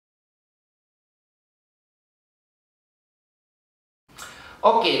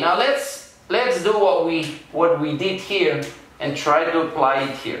Okay, now let's do what we did here and try to apply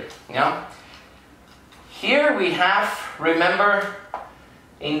it here. Yeah. Here we have, remember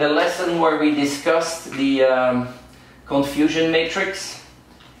in the lesson where we discussed the confusion matrix,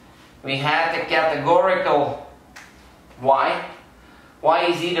 we had a categorical y. Y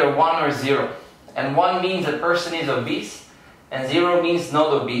is either 1 or 0. And 1 means a person is obese, and 0 means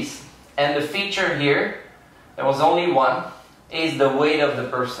not obese. And the feature here, there was only one, is the weight of the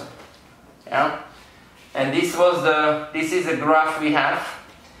person. Yeah? And this is a graph we have.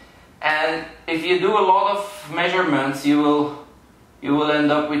 And if you do a lot of measurements, you will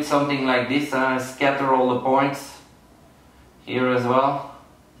end up with something like this. Scatter all the points here as well.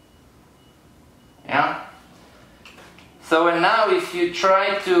 Yeah. So and now if you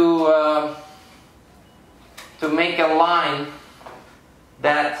try to make a line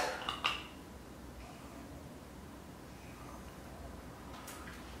that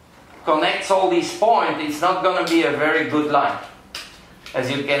connects all these points, it's not going to be a very good line,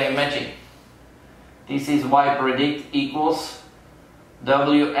 as you can imagine. This is y predict equals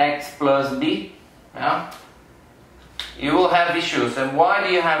wx plus b. Yeah? You will have issues. And why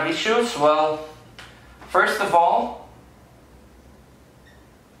do you have issues? Well, first of all,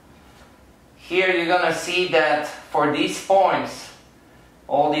 here you're going to see that for these points,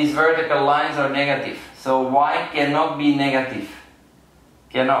 all these vertical lines are negative. So y cannot be negative.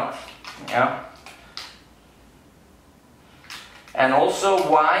 Cannot. Yeah. And also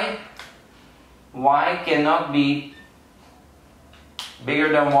y cannot be bigger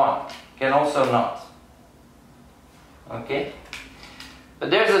than 1. Can also not. Okay. But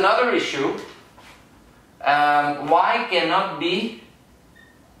there's another issue. Y cannot be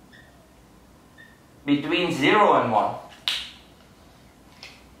between 0 and 1.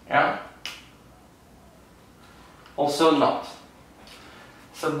 Yeah. Also not.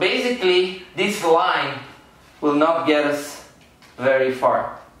 So basically, this line will not get us very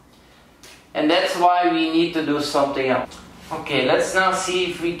far. And that's why we need to do something else. Okay, let's now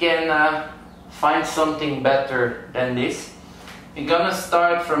see if we can find something better than this. We're gonna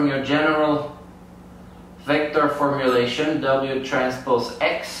start from your general vector formulation, W transpose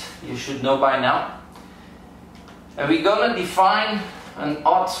X, you should know by now. And we're gonna define an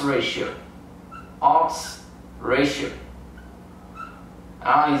odds ratio. Odds ratio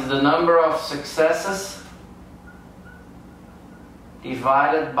is the number of successes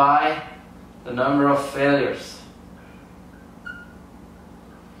divided by the number of failures.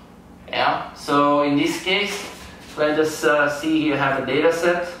 Yeah, so in this case, let us see, you have a data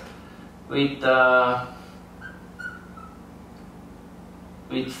set with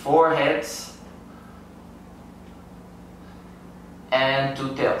 4 heads and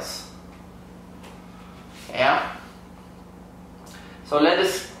 2 tails. Yeah. So let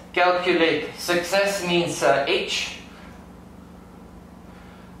us calculate. Success means H.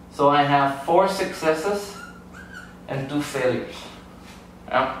 So I have 4 successes and 2 failures.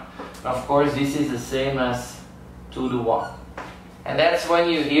 Yeah. And of course, this is the same as 2 to 1. And that's when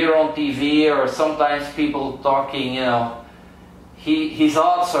you hear on TV or sometimes people talking, you know, his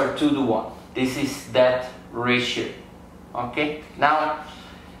odds are 2 to 1. This is that ratio. Okay. Now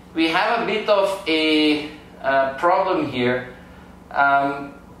we have a bit of a problem here.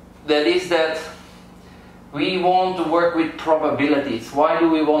 That is that we want to work with probabilities. Why do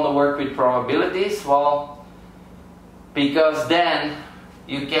we want to work with probabilities? Well, because then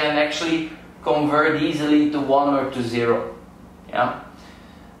you can actually convert easily to 1 or to 0. Yeah.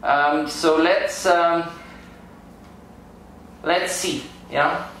 So let's see.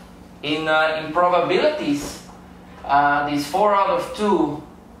 Yeah. In probabilities, these 4 out of 2.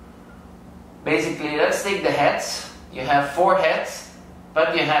 Basically, let's take the heads. You have 4 heads,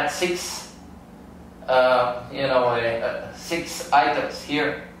 but you had 6, 6 items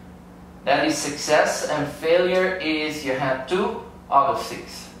here. That is success, and failure is you had 2 out of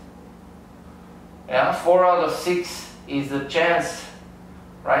 6. Yeah, 4 out of 6 is the chance,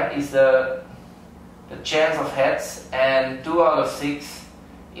 right? Is the chance of heads, and 2 out of 6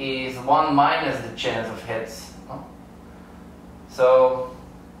 is 1 minus the chance of heads. So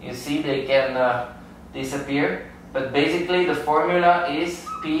you see they can disappear. But basically the formula is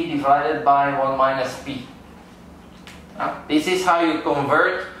P divided by 1 minus P. This is how you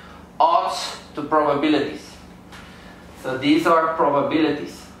convert odds to probabilities. So these are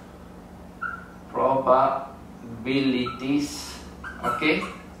probabilities. Probabilities. Okay?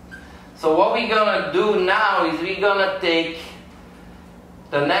 So what we're gonna do now is we're gonna take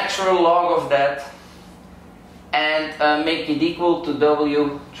the natural log of that and make it equal to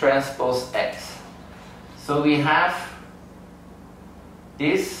W transpose X. So we have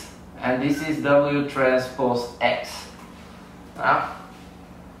this, and this is W transpose X.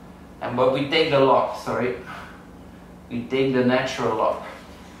 But we take the log, sorry. We take the natural log.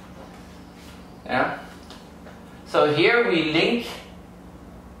 Yeah. So here we link,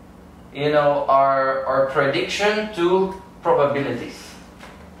 our prediction to probabilities.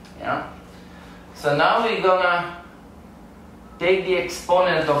 Yeah. So now we're gonna take the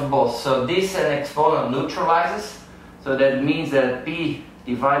exponent of both. So this and exponent neutralizes. So that means that P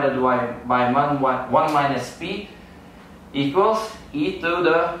divided by 1 minus P equals e to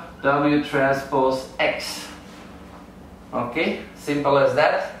the W transpose X. Okay, simple as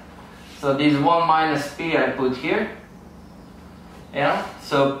that. So this 1 minus P I put here. Yeah,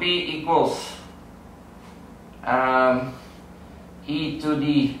 so P equals e to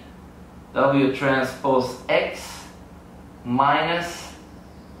the W transpose X minus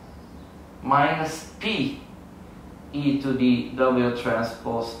P e to the W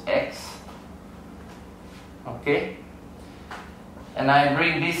transpose X. Okay, and I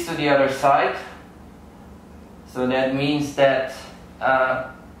bring this to the other side. So that means that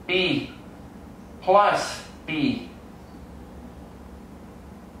P plus P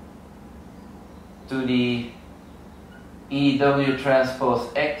to the EW transpose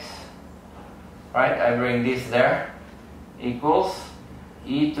X, right? I bring this there, equals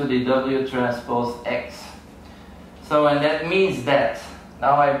e to the W transpose X. So, and that means that,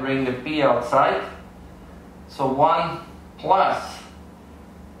 now I bring the P outside, so 1 plus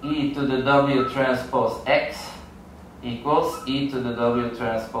e to the W transpose X equals e to the W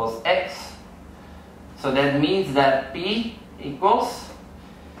transpose X. So that means that P equals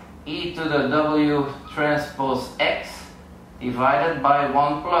e to the W transpose X divided by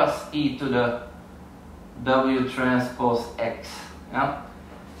 1 plus e to the W transpose X. Yeah?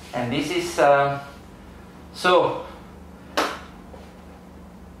 And this is, so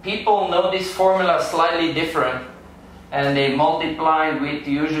people know this formula slightly different, and they multiply with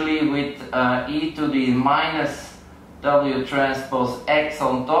usually with e to the minus W transpose X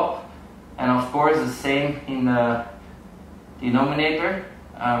on top, and of course the same in the denominator,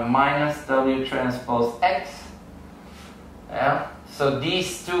 minus W transpose X. Yeah. So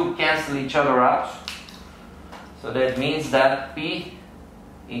these two cancel each other out. So that means that P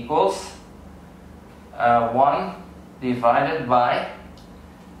equals 1 divided by,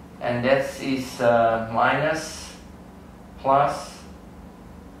 and that is minus plus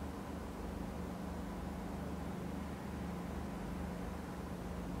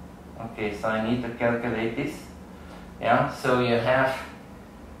okay, so I need to calculate this. Yeah, so you have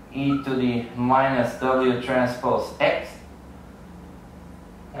e to the minus W transpose X,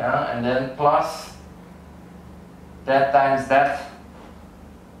 yeah, and then plus that times that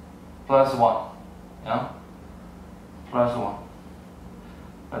plus 1, yeah, plus 1.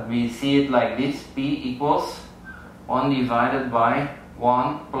 But we see it like this, P equals 1 divided by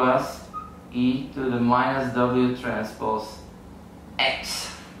 1 plus e to the minus W transpose X.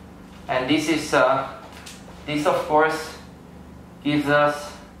 And this is, this of course gives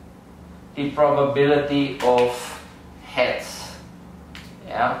us the probability of heads.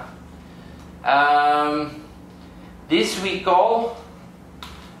 Yeah. This we call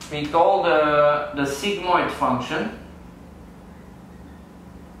the sigmoid function.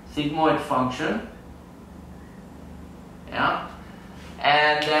 Sigmoid function. Yeah.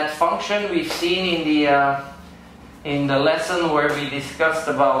 And that function we've seen in the lesson where we discussed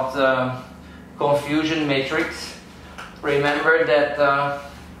about confusion matrix. Remember that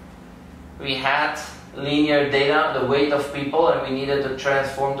we had linear data, the weight of people, and we needed to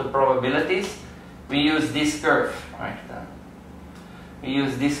transform to probabilities. We use this curve, right? We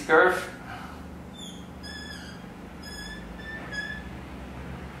use this curve.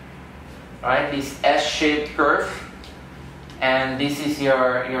 Right, this S-shaped curve, and this is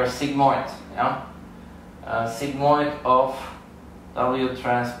your sigmoid, yeah? Sigmoid of W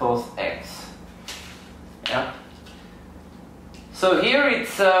transpose X. Yeah. So here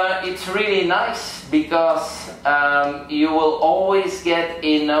it's really nice because you will always get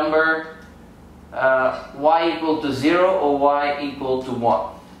a number y equal to 0 or y equal to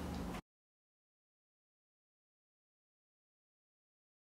 1.